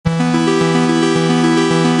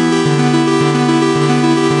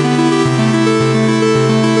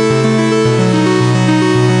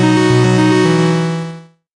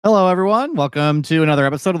Welcome to another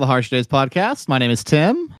episode of the Harshest podcast. My name is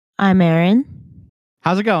Tim. I'm Erin.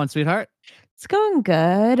 How's it going, sweetheart? It's going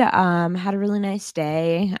good. Had a really nice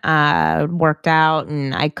day. Worked out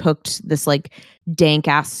and I cooked this like dank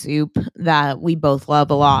ass soup that we both love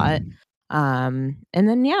a lot. And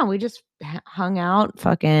then we just hung out,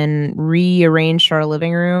 fucking rearranged our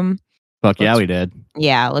living room. Fuck yeah, we did.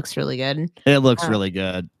 Yeah, it looks really good. It looks really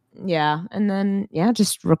good. Yeah, and then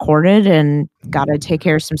just recorded and gotta take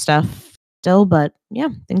care of some stuff still, but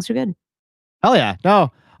things are good. Hell yeah.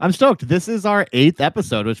 No, I'm stoked. This is our 8th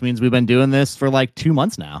episode, which means we've been doing this for like 2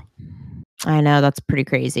 months now. I know, that's pretty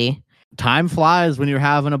crazy. Time flies when you're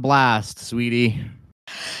having a blast, sweetie.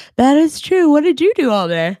 That is true. What did you do all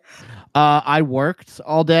day? I worked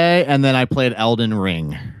all day and then I played Elden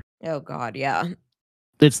Ring. Oh god, yeah.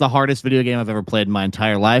 It's the hardest video game I've ever played in my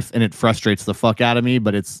entire life, and it frustrates the fuck out of me,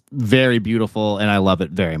 but it's very beautiful, and I love it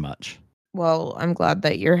very much. Well, I'm glad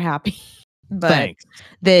that you're happy. But Thanks.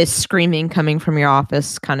 The screaming coming from your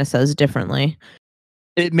office kind of says differently.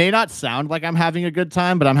 It may not sound like I'm having a good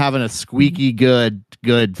time, but I'm having a squeaky good,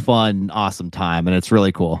 fun, awesome time, and it's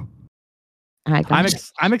really cool.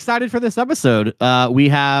 I'm excited for this episode. We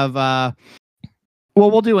have,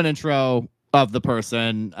 we'll do an intro of the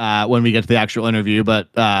person when we get to the actual interview,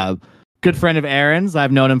 but good friend of Aaron's.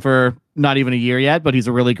 I've known him for not even a year yet, but he's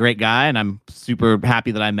a really great guy, and I'm super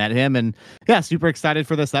happy that I met him, and super excited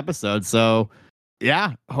for this episode. So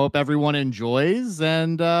hope everyone enjoys,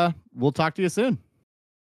 and we'll talk to you soon.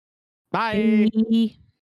 Bye.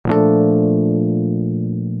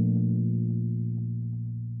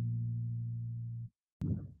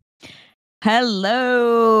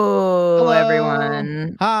 Hello,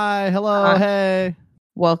 everyone. Hi. Hello. Hey.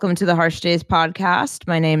 Welcome to the Harsh Days podcast.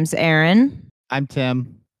 My name's Erin. I'm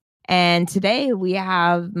Tim. And today we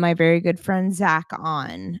have my very good friend Zach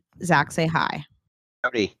on. Zach, say hi.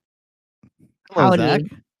 Howdy. Hello, Howdy. Zach.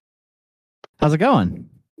 How's it going?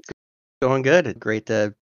 Going good. Great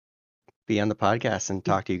to be on the podcast and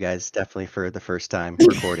talk to you guys. Definitely for the first time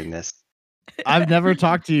recording this. I've never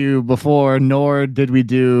talked to you before, nor did we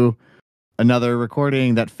do another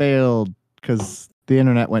recording that failed because the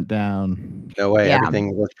internet went down. No way. Yeah.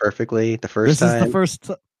 Everything worked perfectly the first time.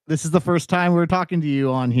 This is the first time we're talking to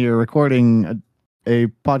you on here recording a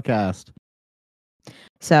podcast.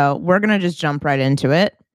 So we're going to just jump right into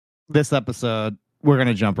it. This episode, we're going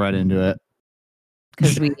to jump right into it.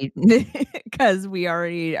 Because we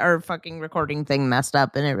already, our fucking recording thing messed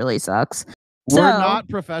up and it really sucks. We're not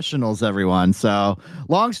professionals, everyone. So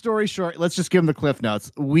long story short, let's just give them the cliff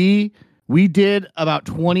notes. We did about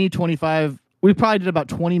 25, we probably did about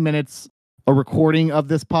 20 minutes a recording of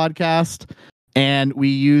this podcast, and we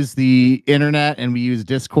use the internet and we use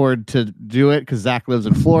Discord to do it because Zach lives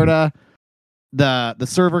in Florida. The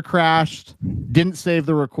server crashed, didn't save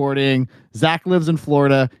the recording. Zach lives in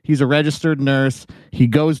Florida. He's a registered nurse. He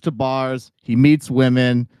goes to bars. He meets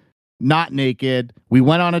women, not naked. We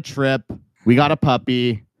went on a trip. We got a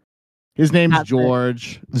puppy. His name's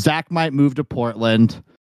George. Zach might move to Portland.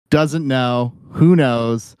 Doesn't know. Who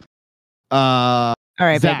knows? All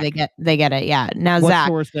right, Zach, but they get it. Yeah. Now, what's Zach.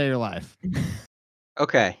 the worst day of your life?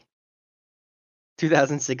 Okay.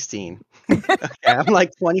 2016. Okay, I'm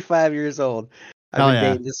like 25 years old. I've been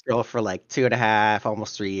dating this girl for like 2.5,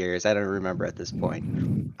 almost 3 years. I don't remember at this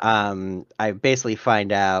point. I basically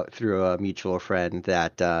find out through a mutual friend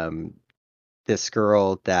that this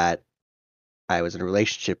girl that I was in a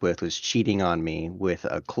relationship with was cheating on me with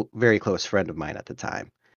a very close friend of mine at the time.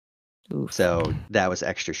 Oof. So that was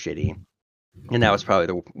extra shitty. And that was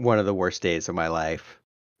probably one of the worst days of my life.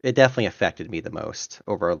 It definitely affected me the most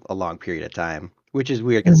over a long period of time, which is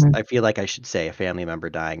weird because I feel like I should say a family member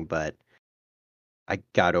dying, but I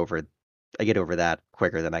get over that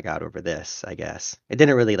quicker than I got over this, I guess. It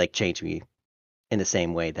didn't really like change me in the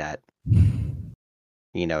same way that,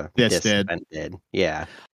 this event did. Yeah.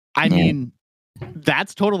 I mean,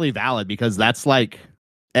 that's totally valid because that's like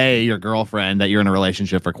A, your girlfriend that you're in a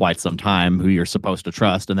relationship for quite some time who you're supposed to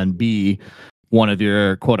trust, and then B, one of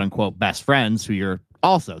your quote unquote best friends who you're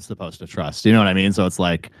also supposed to trust. You know what I mean? So it's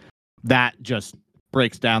like that just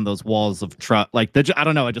breaks down those walls of trust. Like I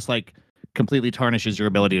don't know, it just like completely tarnishes your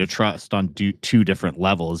ability to trust on two different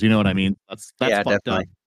levels. You know what I mean? That's fucked definitely.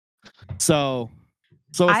 up. So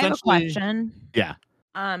I have a question. Yeah.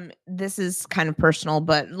 This is kind of personal,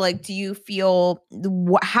 but like, do you feel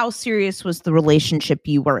how serious was the relationship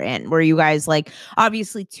you were in? Were you guys like,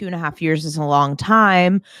 obviously 2.5 years is a long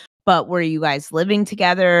time, but were you guys living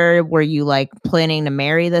together? Were you like planning to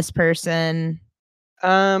marry this person?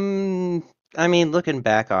 I mean, looking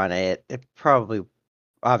back on it, it probably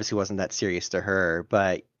obviously wasn't that serious to her,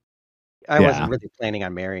 but I Yeah. wasn't really planning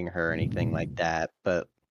on marrying her or anything like that, but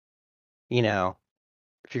you know,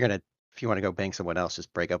 if you want to go bang someone else,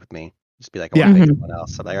 just break up with me. Just be like, I want Yeah. to bang Mhm. someone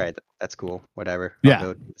else. I'm like, all right, that's cool, whatever. I'll Yeah.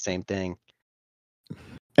 go do the same thing.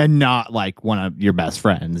 And not like one of your best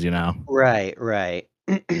friends, you know? Right.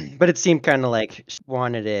 But it seemed kind of like she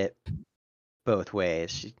wanted it both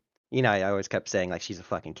ways. I always kept saying like she's a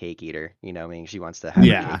fucking cake eater. I mean, she wants to have her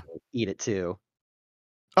Yeah. cake and eat it too.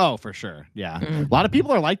 Oh, for sure. Yeah. Mm. A lot of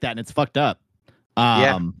people are like that and it's fucked up.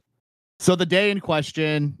 Yeah. So the day in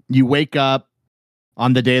question, you wake up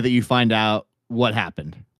on the day that you find out what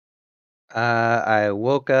happened. I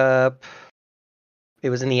woke up. It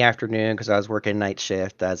was in the afternoon because I was working night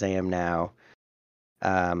shift as I am now.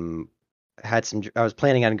 I was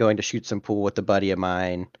planning on going to shoot some pool with a buddy of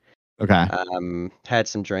mine. Okay. Had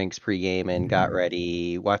some drinks pregame and got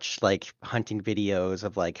ready. Watched like hunting videos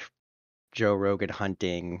of like Joe Rogan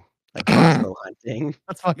hunting, like crossbow hunting.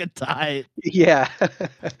 That's fucking tight. Yeah,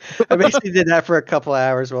 I basically did that for a couple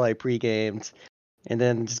hours while I pre-gamed, and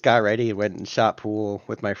then just got ready and went and shot pool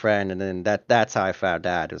with my friend, and then that's how I found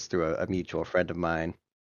out. It was through a mutual friend of mine.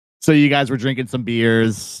 So you guys were drinking some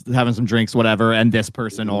beers, having some drinks, whatever, and this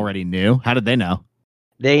person already knew. How did they know?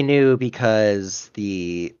 They knew because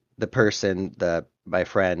the person, my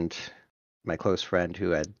friend, my close friend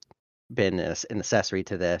who had been an accessory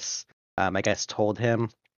to this, I guess told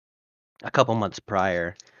him a couple months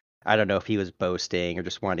prior. I don't know if he was boasting or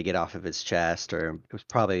just wanted to get off of his chest, or it was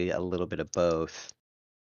probably a little bit of both.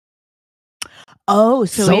 Oh,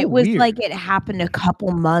 so So it was weird. like it happened a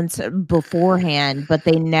couple months beforehand, but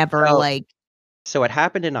they never So- like. So it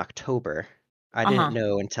happened in October. I Uh-huh. didn't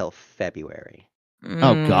know until February.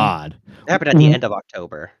 Oh God. It happened at the end of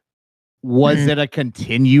October. Was it a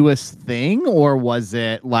continuous thing, or was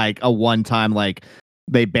it like a one time, like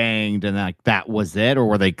they banged and like that was it, or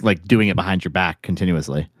were they like doing it behind your back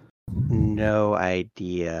continuously? No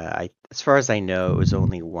idea. As far as I know, it was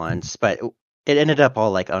only once, but it ended up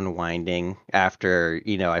all like unwinding after,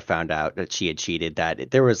 I found out that she had cheated,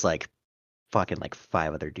 that there was like fucking like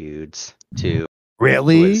 5 other dudes too.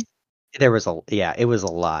 Really? It was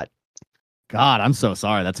a lot. God, I'm so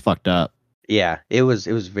sorry. That's fucked up. Yeah, it was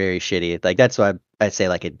very shitty. Like that's why I'd say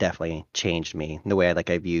like it definitely changed me in the way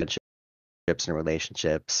I view friendships and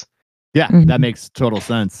relationships. Yeah, Mhm. that makes total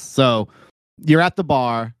sense. So you're at the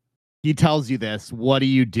bar. He tells you this. What do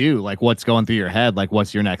you do? Like, what's going through your head? Like,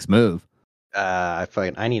 what's your next move? I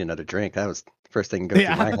need another drink. That was the first thing go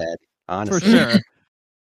through my head, honestly. For sure.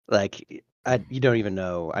 Like you don't even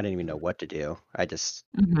know. I didn't even know what to do. I just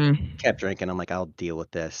kept drinking. I'm like, I'll deal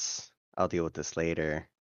with this. I'll deal with this later.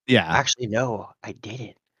 Yeah. Actually, no, I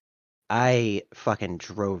didn't. I fucking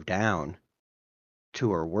drove down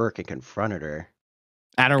to her work and confronted her.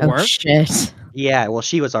 At her Oh work? shit. Yeah, well,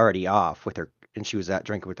 she was already off with her, and she was out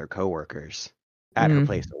drinking with her coworkers at her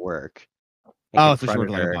place of work. And Oh, so she confronted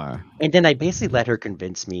worked at like a her. bar. And then I basically let her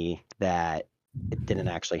convince me that it didn't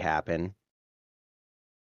actually happen.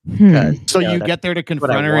 Hmm. So you that's get there to what I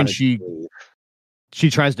confront her, and wanted to believe. she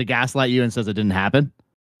tries to gaslight you and says it didn't happen.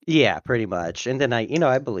 Yeah, pretty much. And then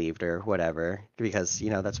I believed her, whatever, because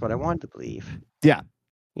that's what I wanted to believe. Yeah.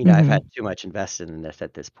 I've had too much invested in this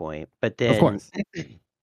at this point. But Of then, course.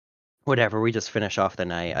 whatever, we just finish off the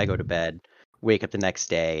night. I go to bed, wake up the next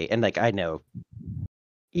day, and like I know,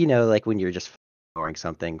 like when you're just ignoring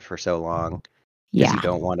something for so long because Yeah. you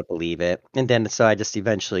don't want to believe it. And then so I just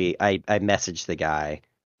eventually I messaged the guy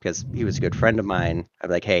because he was a good friend of mine. I'm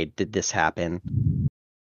like, hey, did this happen?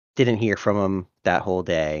 Didn't hear from him that whole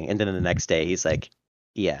day. And then the next day he's like,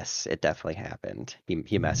 yes, it definitely happened. He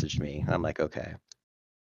messaged me. And I'm like, okay.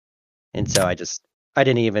 And so I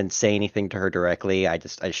didn't even say anything to her directly. I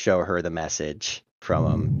show her the message from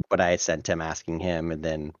him, what I had sent him asking him, and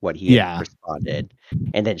then what he had responded.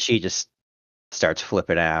 And then she just starts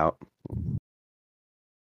flipping out.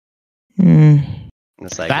 And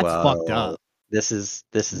it's like, That's well, fucked up. This is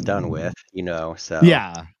done with, so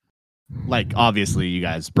Yeah. Like, obviously, you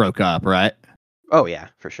guys broke up, right? Oh yeah,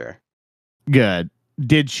 for sure. Good.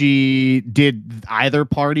 Did either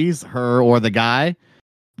parties, her or the guy,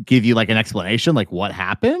 give you like an explanation? Like, what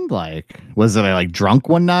happened? Like, was it like drunk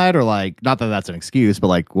one night, or like, not that that's an excuse, but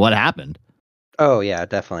like, what happened? Oh yeah,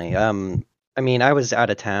 definitely. I mean, I was out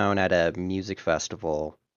of town at a music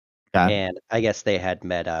festival, and I guess they had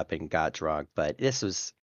met up and got drunk, but this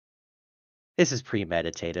is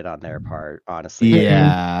premeditated on their part, honestly.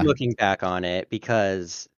 Yeah. Looking back on it,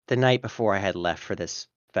 because the night before I had left for this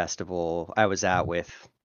festival, I was out with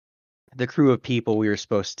the crew of people we were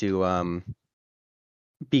supposed to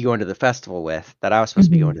be going to the festival with, that I was supposed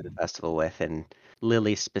to be going to the festival with, and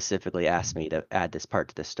Lily specifically asked me to add this part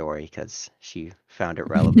to the story because she found it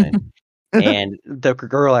relevant. And the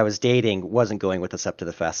girl I was dating wasn't going with us up to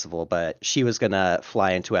the festival, but she was gonna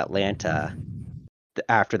fly into Atlanta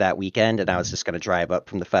after that weekend, and I was just gonna drive up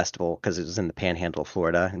from the festival because it was in the Panhandle of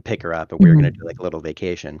Florida and pick her up, and we were gonna do like a little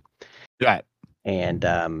vacation. Right. And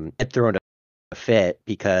it thrown a fit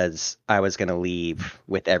because I was gonna leave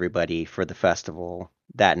with everybody for the festival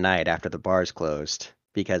that night after the bars closed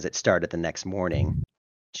because it started the next morning.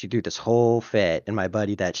 She threw this whole fit, and my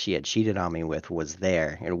buddy that she had cheated on me with was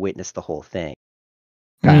there and witnessed the whole thing.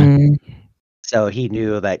 So he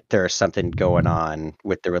knew that there's something going on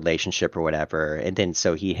with the relationship or whatever, and then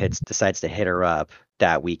so he decides to hit her up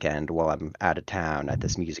that weekend while I'm out of town at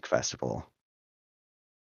this music festival.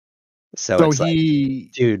 So it's like,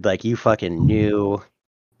 dude, like you fucking knew,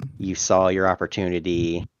 you saw your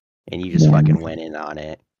opportunity, and you just fucking went in on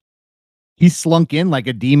it. He slunk in like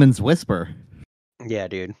a demon's whisper. Yeah,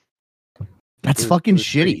 dude. That's fucking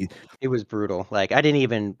shitty. It was brutal. Like I didn't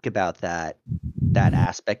even think about that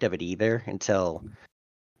aspect of it either until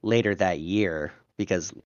later that year,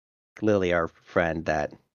 because Lily, our friend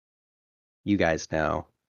that you guys know,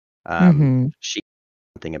 she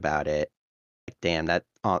something about it. Like, damn, that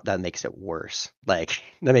makes it worse. Like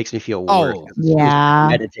that makes me feel worse. Yeah.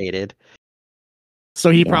 Meditated. So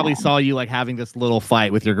he probably saw you like having this little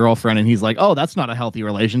fight with your girlfriend, and he's like, "Oh, that's not a healthy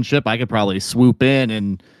relationship. I could probably swoop in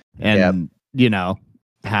and you know,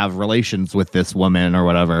 have relations with this woman or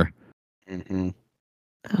whatever." Mm-hmm.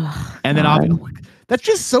 And then that's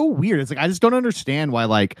just so weird. It's like I just don't understand why.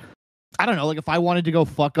 Like, I don't know. Like, if I wanted to go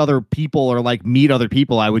fuck other people or like meet other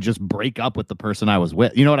people, I would just break up with the person I was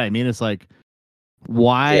with. You know what I mean? It's like,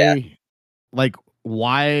 why? Yeah. Like,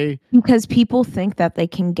 why? Because people think that they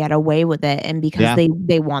can get away with it, and because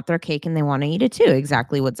they want their cake and they want to eat it too.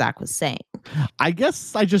 Exactly what Zach was saying. I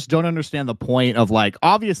guess I just don't understand the point of like,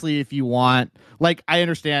 obviously, if you want, like, I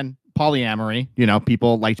understand polyamory. You know,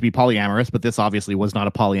 people like to be polyamorous, but this obviously was not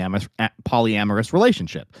a polyamorous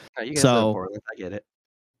relationship. Oh, you guys live poorly. I get it.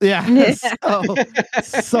 Yeah.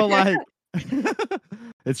 so like,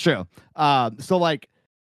 it's true. So like,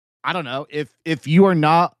 I don't know if you are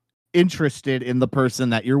not interested in the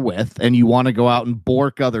person that you're with and you want to go out and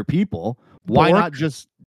bork other people, why not just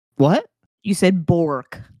what? You said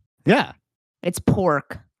bork. Yeah. It's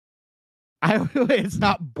pork. It's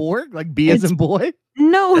not bork, like B as in boy?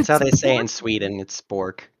 No, that's how they say in Sweden. It's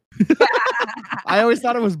spork. I always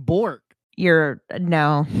thought it was bork.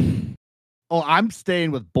 No. Oh, I'm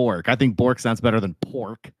staying with bork. I think bork sounds better than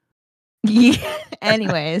pork. Yeah.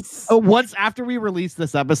 Anyways. Once after we release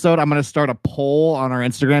this episode, I'm going to start a poll on our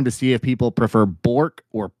Instagram to see if people prefer bork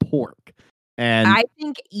or pork. And I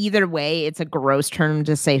think either way, it's a gross term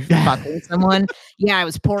to say fucking someone. Yeah, I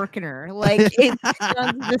was porking her. Like, it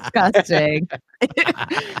sounds disgusting.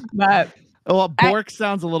 But bork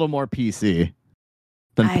sounds a little more PC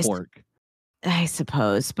than pork. I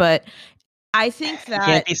suppose. But I think that...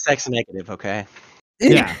 You can't be sex negative, okay?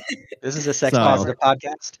 Yeah. This is a sex positive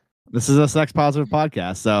podcast. This is a sex positive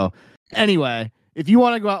podcast. So anyway, if you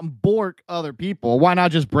want to go out and bork other people, why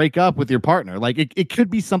not just break up with your partner? Like it could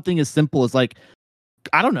be something as simple as like,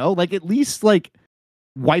 I don't know, like at least like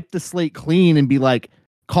wipe the slate clean and be like,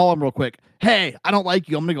 call him real quick. Hey, I don't like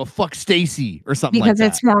you. I'm going to go fuck Stacy or something like that.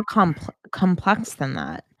 Because it's more complex than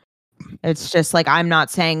that. It's just like, I'm not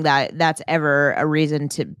saying that that's ever a reason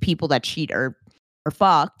to people that cheat or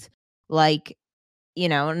fucked. Like,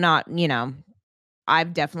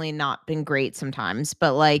 I've definitely not been great sometimes,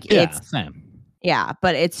 but like it's same. Yeah,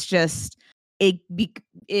 but it's just it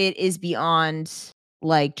is beyond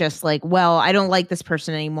like just like, well, I don't like this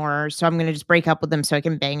person anymore, so I'm gonna just break up with them so I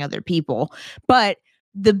can bang other people. But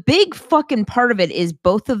the big fucking part of it is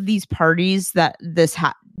both of these parties that this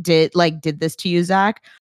did this to you, Zach.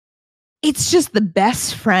 It's just the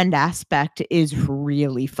best friend aspect is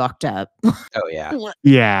really fucked up. Oh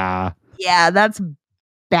yeah. Yeah, that's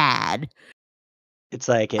bad. It's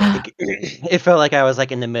like it felt like I was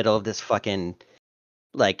like in the middle of this fucking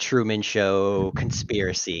like Truman Show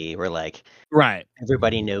conspiracy where like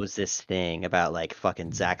everybody knows this thing about like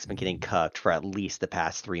fucking Zach's been getting cucked for at least the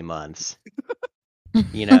past 3 months.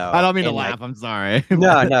 You know, I don't mean to laugh. I'm sorry.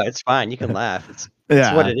 No, it's fine. You can laugh. It's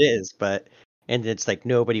what it is. But it's like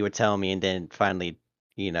nobody would tell me, and then finally,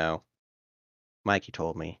 Mikey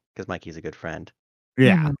told me because Mikey's a good friend.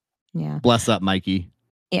 Yeah. Yeah. Bless up, Mikey.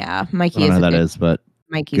 Yeah, Mikey I don't know who that is, but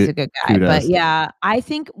Mikey's a good guy. Kudos. But yeah, I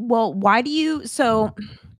think, well, what do you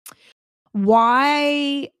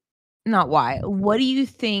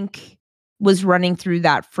think was running through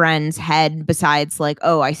that friend's head besides like,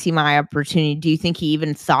 oh, I see my opportunity? Do you think he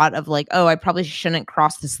even thought of like, oh, I probably shouldn't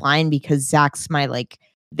cross this line because Zach's my like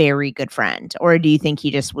very good friend? Or do you think he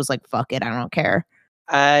just was like, fuck it, I don't care?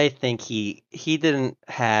 I think he didn't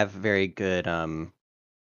have very good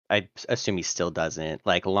I assume he still doesn't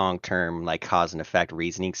like long term like cause and effect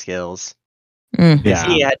reasoning skills. Because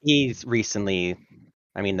he's recently,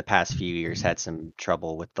 I mean, the past few years had some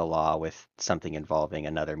trouble with the law with something involving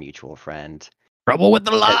another mutual friend. Trouble with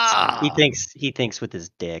the law. He thinks with his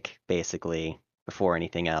dick basically before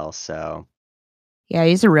anything else. So yeah,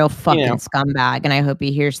 he's a real fucking scumbag, and I hope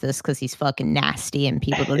he hears this because he's fucking nasty and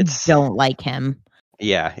people don't like him.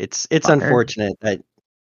 Yeah, it's unfortunate that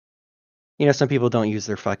some people don't use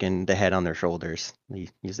the head on their shoulders. They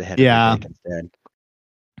use the head of their dick instead.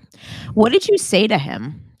 What did you say to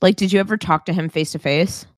him? Like, did you ever talk to him face to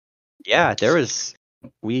face? Yeah, I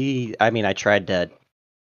tried to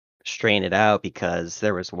strain it out because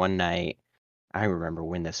there was one night, I remember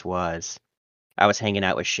when this was. I was hanging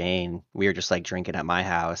out with Shane. We were just like drinking at my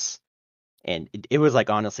house. And it was like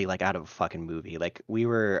honestly like out of a fucking movie. Like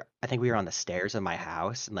I think we were on the stairs of my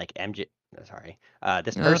house and like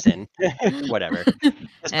this person, whatever.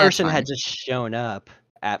 This person had just shown up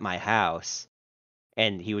at my house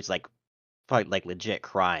and he was like probably like legit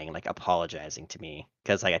crying, like apologizing to me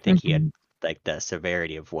because like I think he had like the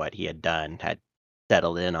severity of what he had done had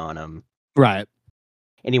settled in on him. Right.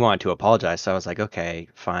 And he wanted to apologize. So I was like, okay,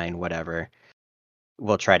 fine, whatever.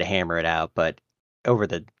 We'll try to hammer it out. But over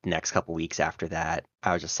the next couple weeks after that,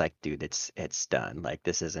 I was just like, dude, it's done. Like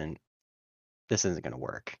this isn't gonna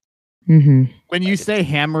work. Mm-hmm. When you say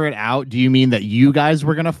hammer it out, do you mean that you guys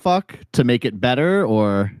were gonna fuck to make it better,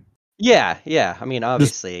 or? Yeah. I mean,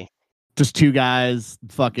 obviously, just two guys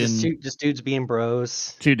fucking, just dudes being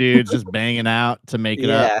bros. Two dudes just banging out to make it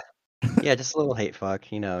up. Yeah, just a little hate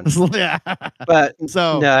fuck, Yeah. But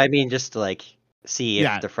so no, I mean, just to like see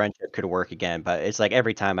if the friendship could work again. But it's like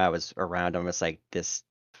every time I was around him, it's like this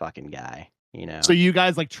fucking guy, So you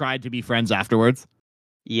guys like tried to be friends afterwards?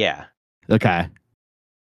 Yeah. Okay.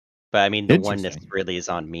 But I mean, the oneness really is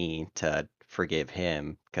on me to forgive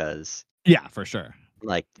him because. Yeah, for sure.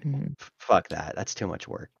 Like, fuck that. That's too much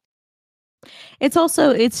work.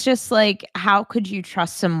 It's just like, how could you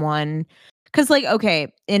trust someone? Because like,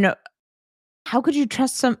 okay, how could you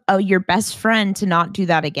trust your best friend to not do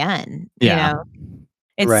that again? Yeah. You know?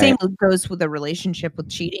 It's same goes with a relationship with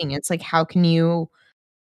cheating. It's like, how can you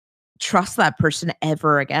trust that person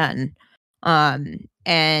ever again?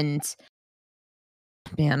 And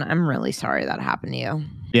man, I'm really sorry that happened to you.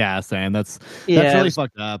 Yeah, Sam, that's really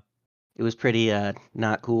fucked up. It was pretty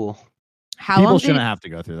not cool. People shouldn't have to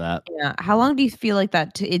go through that. Yeah. How long do you feel like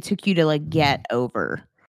that it took you to like get over?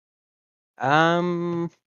 At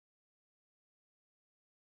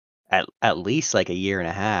least like a year and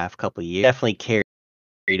a half, couple of years. Definitely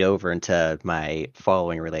carried over into my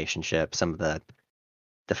following relationship. Some of the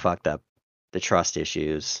fucked up, the trust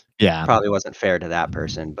issues. Yeah, probably wasn't fair to that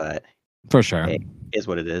person, but for sure, it is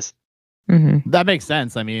what it is. Mm-hmm. That makes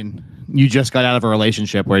sense. I mean, you just got out of a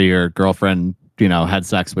relationship where your girlfriend, had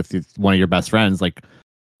sex with one of your best friends. Like,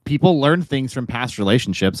 people learn things from past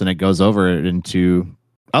relationships, and it goes over into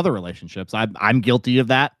other relationships. I'm guilty of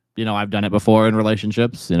that. I've done it before in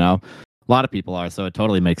relationships. A lot of people are, so it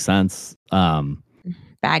totally makes sense.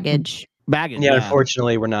 Baggage. Yeah,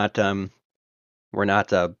 unfortunately, we're not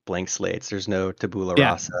blank slates. There's no tabula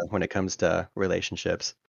rasa when it comes to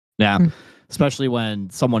relationships. Yeah, especially when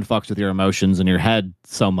someone fucks with your emotions in your head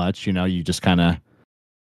so much, you just kind of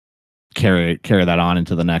carry that on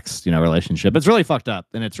into the next, relationship. It's really fucked up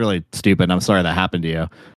and it's really stupid. I'm sorry that happened to you.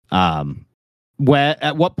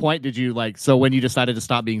 At what point did you so when you decided to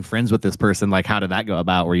stop being friends with this person, like how did that go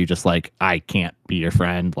about? Were you just like, I can't be your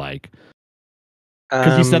friend? Like,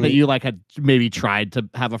 because you said that you had maybe tried to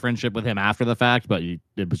have a friendship with him after the fact, but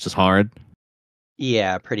it was just hard.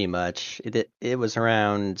 Yeah, pretty much. It was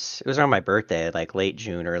around my birthday, like late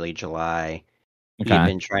June, early July. Okay. He'd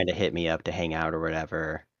been trying to hit me up to hang out or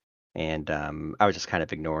whatever, and I was just kind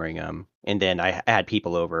of ignoring him. And then I had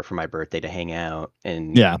people over for my birthday to hang out,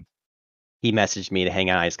 and he messaged me to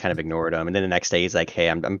hang out. I just kind of ignored him. And then the next day he's like, "Hey,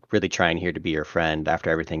 I'm really trying here to be your friend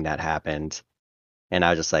after everything that happened." And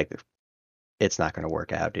I was just like, "It's not going to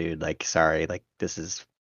work out, dude. Like, sorry. Like, it's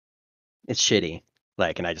shitty."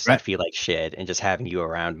 Like, and I feel like shit, and just having you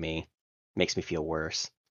around me makes me feel worse.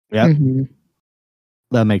 Yeah,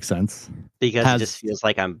 that makes sense. Because it just feels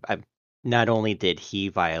like I'm. Not only did he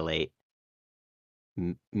violate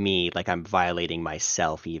me, like I'm violating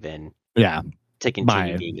myself even. Yeah. To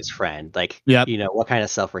continue being his friend, like, what kind of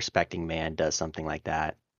self-respecting man does something like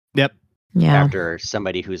that? Yep. Yeah. After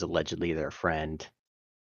somebody who's allegedly their friend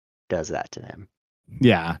does that to them.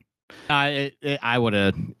 Yeah. I would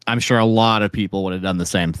have. I'm sure a lot of people would have done the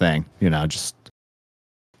same thing. Just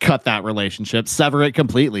cut that relationship, sever it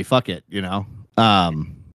completely. Fuck it. Has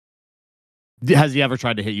he ever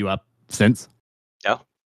tried to hit you up since? No,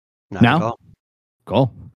 not at all.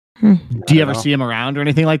 Cool. Not Do you at ever all. see him around or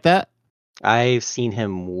anything like that? I've seen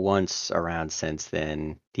him once around since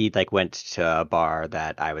then. He like went to a bar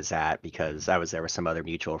that I was at because I was there with some other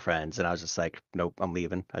mutual friends, and I was just like, nope, I'm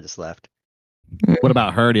leaving. I just left. What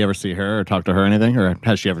about her? Do you ever see her or talk to her or anything? Or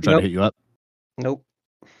has she ever tried to hit you up? Nope.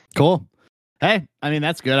 Cool. Hey, I mean,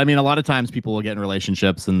 that's good. I mean, a lot of times people will get in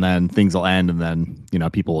relationships and then things will end and then,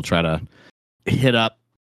 people will try to hit up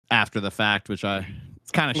after the fact, which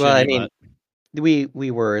it's kind of shitty. Well, I mean,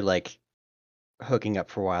 we were like hooking up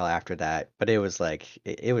for a while after that, but it was like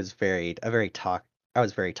it was I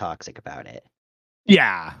was very toxic about it.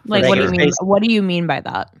 Yeah. Like, what do you mean? What do you mean by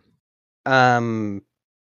that?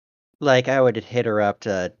 Like I would hit her up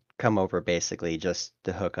to come over, basically just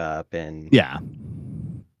to hook up, and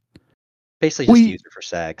basically just use her for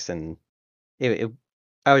sex, and I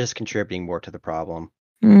was just contributing more to the problem.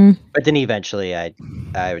 But then eventually, I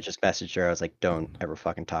would just message her. I was like, "Don't ever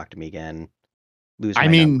fucking talk to me again." Lose my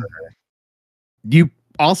number. You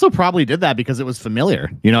also probably did that because it was familiar.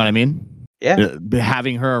 You know what I mean? Yeah.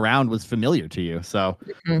 Having her around was familiar to you. So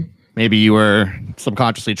maybe you were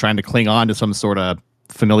subconsciously trying to cling on to some sort of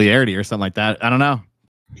familiarity or something like that. I don't know.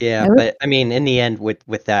 Yeah, but I mean, in the end,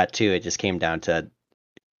 with that too, it just came down to,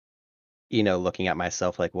 looking at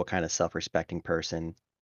myself like, what kind of self-respecting person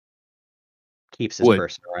keeps this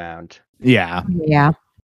person around? Yeah. Yeah.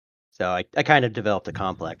 So I kind of developed a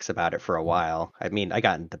complex about it for a while. I mean, I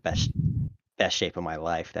got in the best shape of my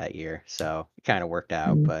life that year, so it kind of worked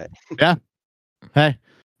out. But yeah, hey,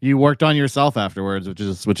 you worked on yourself afterwards,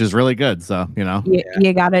 which is really good. So you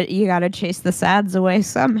gotta chase the sads away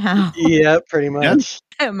somehow. Yeah, pretty much.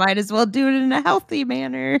 Might as well do it in a healthy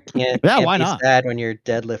manner. Can't why be not? sad when you're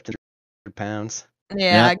deadlifting 100 pounds.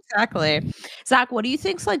 Yeah, exactly. Zach, what do you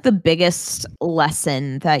think's like the biggest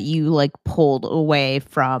lesson that you like pulled away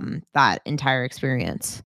from that entire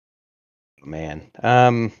experience? Man,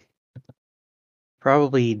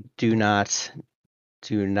 probably do not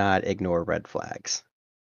ignore red flags.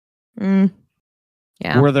 Yeah.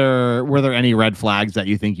 Were there any red flags that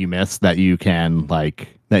you think you missed that you can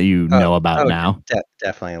know about now?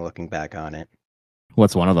 Definitely looking back on it.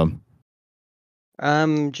 What's one of them?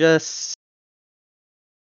 Just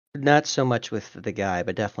not so much with the guy,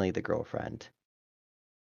 but definitely the girlfriend.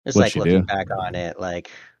 Just What'd like looking back on it, like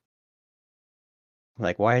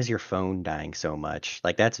why is your phone dying so much?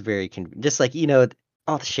 Like that's very just like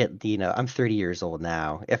all the shit. I'm 30 years old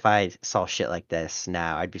now. If I saw shit like this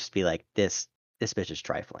now, I'd just be like, this bitch is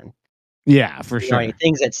trifling. Yeah, for sure.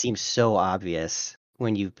 Things that seem so obvious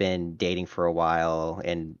when you've been dating for a while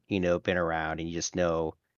and been around and you just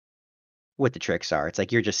know what the tricks are. It's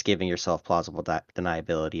like you're just giving yourself plausible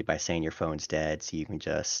deniability by saying your phone's dead, so you can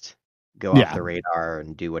just go off the radar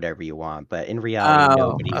and do whatever you want. But in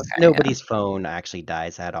reality, nobody's phone actually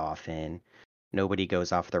dies that often. Nobody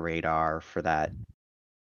goes off the radar for that.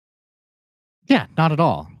 Yeah, not at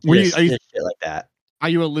all. Are you shit like that? Are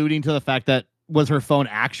you alluding to the fact that was her phone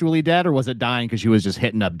actually dead, or was it dying because she was just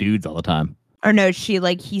hitting up dudes all the time? Or no,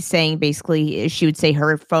 he's saying basically she would say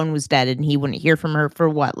her phone was dead and he wouldn't hear from her for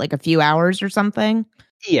what, like a few hours or something?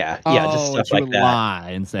 Yeah, just stuff she like would that.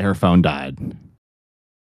 Lie and say her phone died.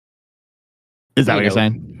 Is that what you're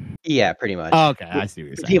saying? Yeah, pretty much. Oh, okay, I see what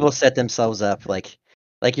you're saying. People set themselves up like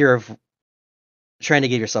you're trying to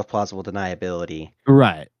give yourself plausible deniability,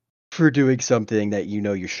 right, for doing something that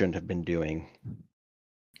you shouldn't have been doing.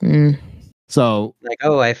 So like,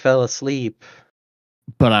 oh, I fell asleep,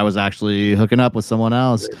 but I was actually hooking up with someone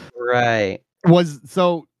else. Right.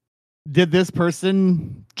 Did this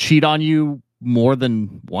person cheat on you more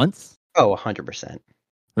than once? Oh, 100%.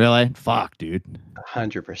 Really? Fuck, dude.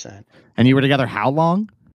 100%. And you were together how long?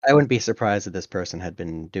 I wouldn't be surprised if this person had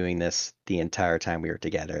been doing this the entire time we were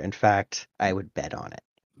together. In fact, I would bet on it.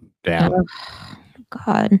 Damn. Oh,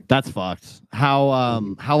 God. That's fucked. How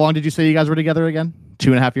long did you say you guys were together again?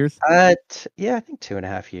 2.5 years? Yeah, I think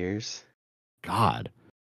 2.5 years. God.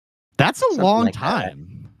 That's a Something long like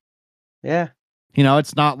time. That. Yeah.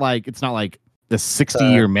 It's not like a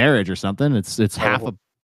 60-year marriage or something. It's half a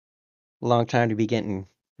long time to be getting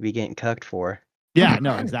cucked for. Yeah,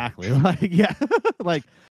 no, exactly. Like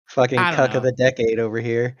fucking cuck of the decade over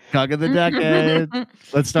here. Cuck of the decade.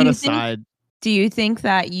 Let's start a side. Do you think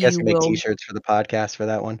that you will make t-shirts for the podcast for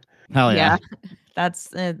that one? Hell yeah. That's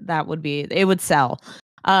that would be, it would sell.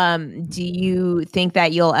 Do you think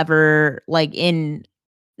that you'll ever, like, in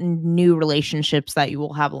new relationships that you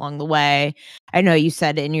will have along the way? I know you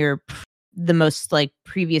said in the most like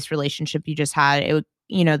previous relationship you just had, it would,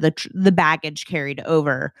 the baggage carried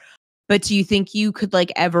over. But do you think you could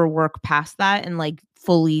like ever work past that and like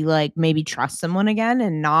fully like maybe trust someone again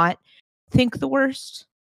and not think the worst?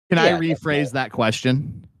 Can I rephrase that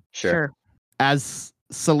question? Sure. As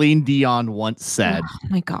Celine Dion once said, oh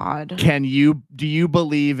my God. Do you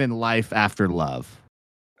believe in life after love?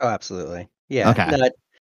 Oh, absolutely. Yeah. Okay. No,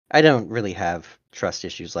 I don't really have trust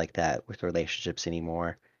issues like that with relationships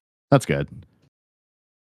anymore. That's good.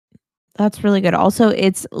 That's really good. Also,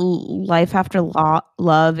 it's life after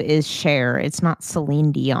love is Cher. It's not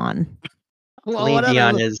Celine Dion. Celine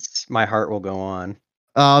Dion is My Heart Will Go On.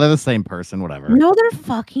 Oh, they're the same person. Whatever. No, they're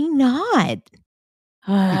fucking not.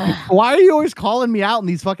 Why are you always calling me out in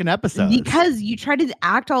these fucking episodes? Because you try to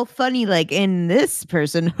act all funny like in this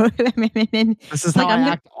person. This is how I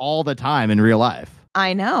act all the time in real life.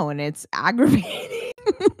 I know, and it's aggravating.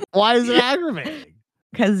 Why is it aggravating?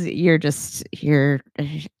 Because you're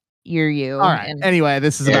you. All right. Anyway,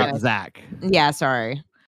 this is about Zach. Yeah, sorry.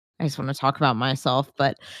 I just want to talk about myself,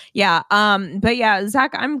 but yeah,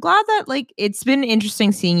 Zach, I'm glad that like it's been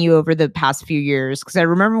interesting seeing you over the past few years because I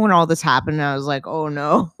remember when all this happened, I was like, oh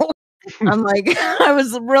no, I'm like, I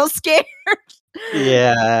was real scared.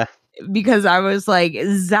 Yeah, because I was like,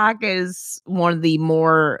 Zach is one of the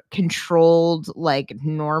more controlled, like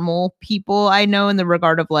normal people I know in the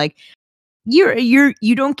regard of like, you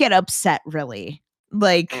don't get upset really,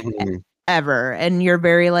 like. Ever, and you're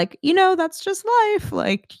very like, that's just life,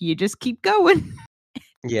 like you just keep going.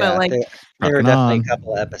 Yeah, but, like, there were definitely a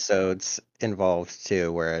couple episodes involved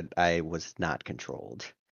too where I was not controlled.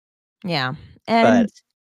 Yeah, and but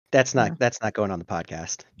that's not going on the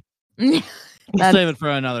podcast. We'll save it for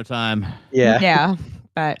another time. Yeah,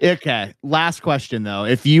 but okay, last question though,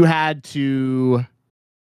 if you had to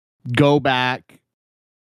go back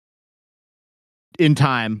in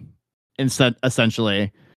time instead,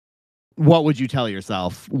 essentially, what would you tell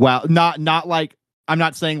yourself? Well, not like, I'm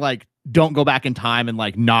not saying like don't go back in time and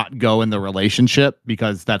like not go in the relationship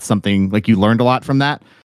because that's something like you learned a lot from that.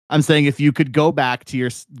 I'm saying if you could go back to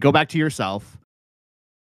yourself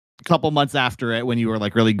a couple months after it when you were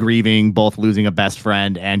like really grieving both losing a best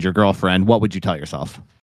friend and your girlfriend, what would you tell yourself?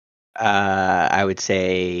 I would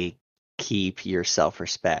say keep your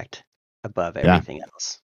self-respect above everything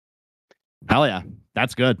else. Hell yeah.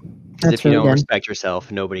 That's good. Because if you don't respect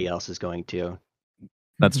yourself, nobody else is going to.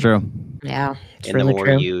 That's true. Yeah. It's and really the more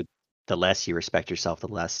true. the less you respect yourself, the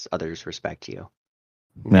less others respect you.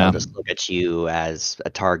 They'll just look at you as a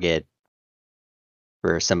target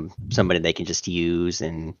for somebody they can just use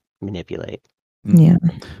and manipulate. Yeah.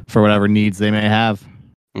 For whatever needs they may have.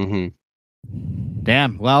 Mm-hmm.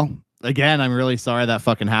 Damn. Well, again, I'm really sorry that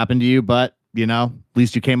fucking happened to you, but at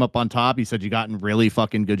least you came up on top. You said you got in really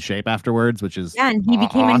fucking good shape afterwards, which is and he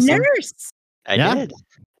became awesome. a nurse.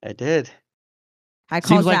 I did. I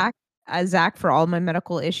called Zach for all my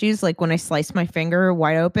medical issues. Like when I sliced my finger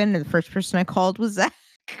wide open, and the first person I called was Zach.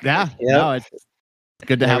 Yeah. No, it's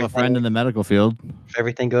good to have a friend in the medical field. If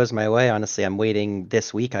everything goes my way, honestly, I'm waiting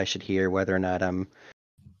this week. I should hear whether or not I'm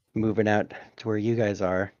moving out to where you guys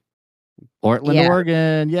are. Portland,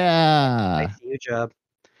 Oregon. Yeah. ICU job.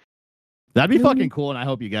 That'd be fucking cool, and I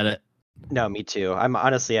hope you get it. No, me too. I'm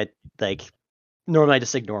honestly, normally I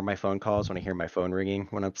just ignore my phone calls when I hear my phone ringing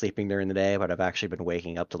when I'm sleeping during the day, but I've actually been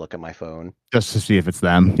waking up to look at my phone. Just to see if it's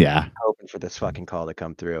them. Yeah. Hoping for this fucking call to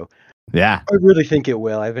come through. Yeah. I really think it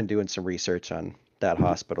will. I've been doing some research on that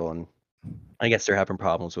hospital, and I guess they're having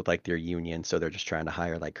problems with like their union, so they're just trying to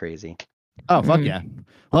hire like crazy. Oh, fuck yeah.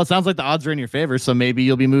 Well, it sounds like the odds are in your favor, so maybe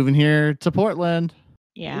you'll be moving here to Portland.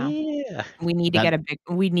 Yeah. We need to get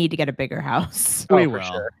a bigger house. We will.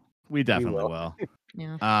 Sure. We definitely will.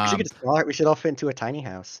 Yeah. We should get smaller. We should all fit into a tiny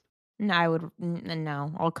house. No, I would.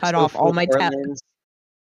 No, I'll cut off all my Portlands.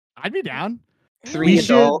 I'd be down. 3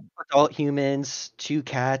 adult humans, 2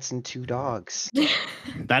 cats, and 2 dogs.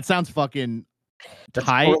 That sounds fucking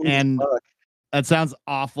tight, and that sounds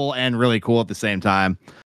awful and really cool at the same time.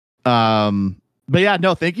 But yeah,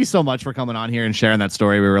 no, thank you so much for coming on here and sharing that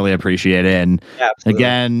story. We really appreciate it. And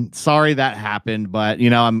again, sorry that happened, but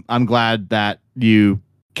I'm glad that you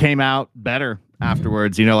came out better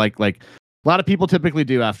afterwards. Like a lot of people typically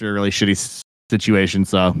do after a really shitty situation.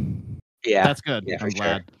 So yeah, that's good. Yeah, I'm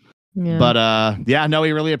glad. Sure. Yeah. But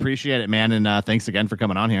we really appreciate it, man. And thanks again for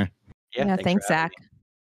coming on here. Yeah, thanks, Zach.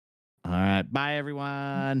 All right, bye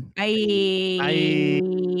everyone. Bye.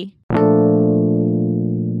 Bye.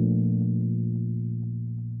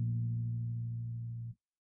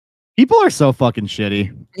 People are so fucking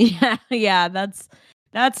shitty. Yeah,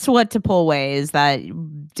 that's what to pull away is that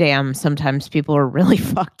damn, sometimes people are really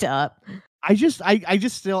fucked up. I just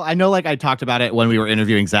still, I know, like, I talked about it when we were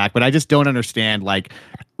interviewing Zach, but I just don't understand, like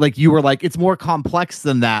you were like, it's more complex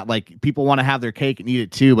than that. Like, people want to have their cake and eat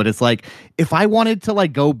it too, but it's like, if I wanted to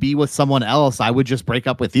like go be with someone else, I would just break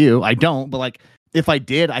up with you. I don't, but like, if I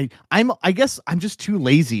did, I guess I'm just too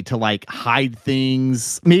lazy to like hide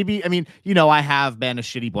things. Maybe, I mean, you know, I have been a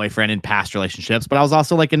shitty boyfriend in past relationships, but I was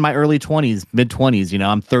also like in my early 20s, mid 20s, you know,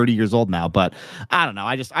 I'm 30 years old now, but I don't know.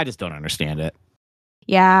 I just don't understand it.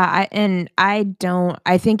 Yeah,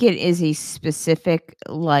 I think it is a specific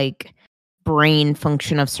like brain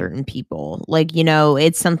function of certain people. Like, you know,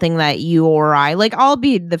 it's something that you or I, like, I'll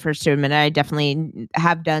be the first to admit I definitely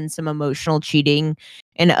have done some emotional cheating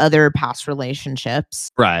in other past relationships.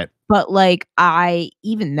 Right. But like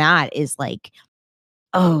even that is like,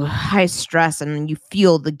 oh, high stress and you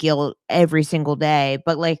feel the guilt every single day.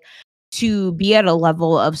 But like to be at a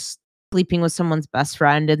level of sleeping with someone's best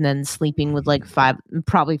friend and then sleeping with like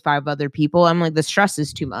probably five other people, I'm like, the stress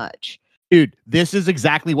is too much. Dude, this is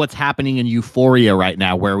exactly what's happening in Euphoria right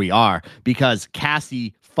now where we are, because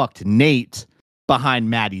Cassie fucked Nate behind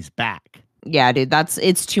Maddie's back. Yeah, dude,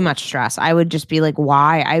 it's too much stress. I would just be like,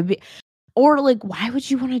 why? Or like, why would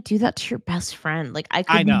you want to do that to your best friend? Like, I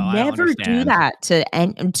could never do that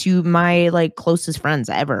to my like closest friends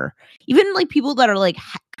ever. Even like people that are like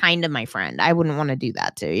kind of my friend, I wouldn't want to do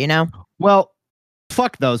that to, you know? Well,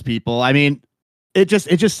 fuck those people. I mean, it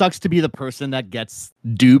just sucks to be the person that gets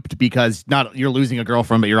duped, because not you're losing a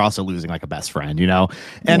girlfriend, but you're also losing like a best friend, you know?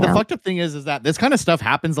 And the fucked up thing is that this kind of stuff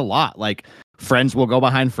happens a lot. Like, friends will go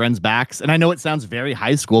behind friends' backs. And I know it sounds very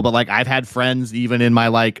high school, but like I've had friends even in my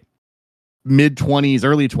like mid 20s,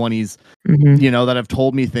 early 20s, you know, that have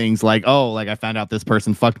told me things like, oh, like I found out this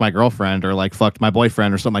person fucked my girlfriend or like fucked my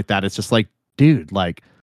boyfriend or something like that. It's just like, dude, like,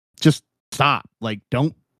 just stop. Like,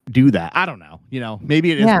 don't do that. I don't know. You know,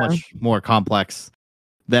 maybe it is much more complex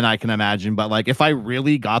than I can imagine. But like, if I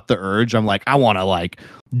really got the urge, I'm like, I want to like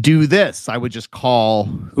do this, I would just call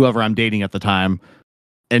whoever I'm dating at the time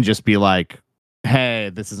and just be like, hey,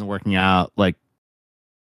 this isn't working out. Like,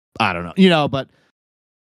 I don't know, you know, but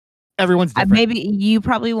everyone's different. Maybe you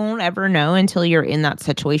probably won't ever know until you're in that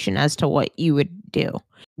situation as to what you would do.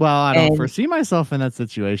 Well, I don't foresee myself in that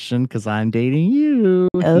situation because I'm dating you.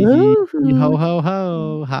 Oh. Ho, ho,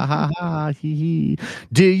 ho. Ha, ha, ha. Hee, hee.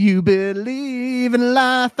 Do you believe in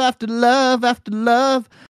life after love after love?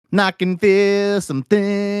 And I can feel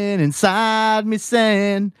something inside me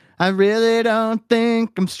saying, I really don't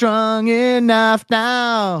think I'm strong enough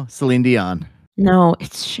now. Celine Dion. No,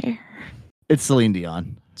 it's Cher. It's Celine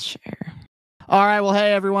Dion. Cher. All right. Well,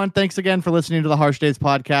 hey, everyone. Thanks again for listening to the Harsh Days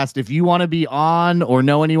podcast. If you want to be on or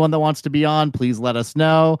know anyone that wants to be on, please let us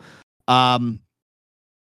know.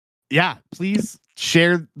 Yeah, please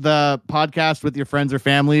share the podcast with your friends or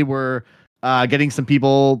family. We're getting some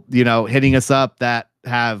people, you know, hitting us up that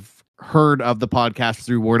have heard of the podcast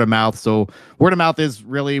through word of mouth. So word of mouth is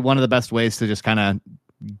really one of the best ways to just kind of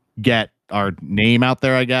get our name out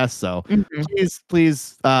there, I guess. So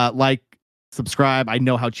please like, subscribe. I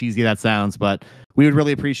know how cheesy that sounds, but we would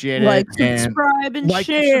really appreciate it. Subscribe and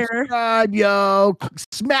share. Subscribe, yo.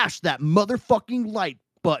 Smash that motherfucking like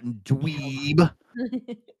button, dweeb.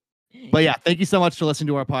 But yeah, thank you so much for listening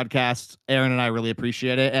to our podcast. Aaron and I really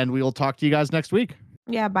appreciate it. And we will talk to you guys next week.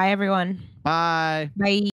 Yeah, bye everyone. Bye. Bye.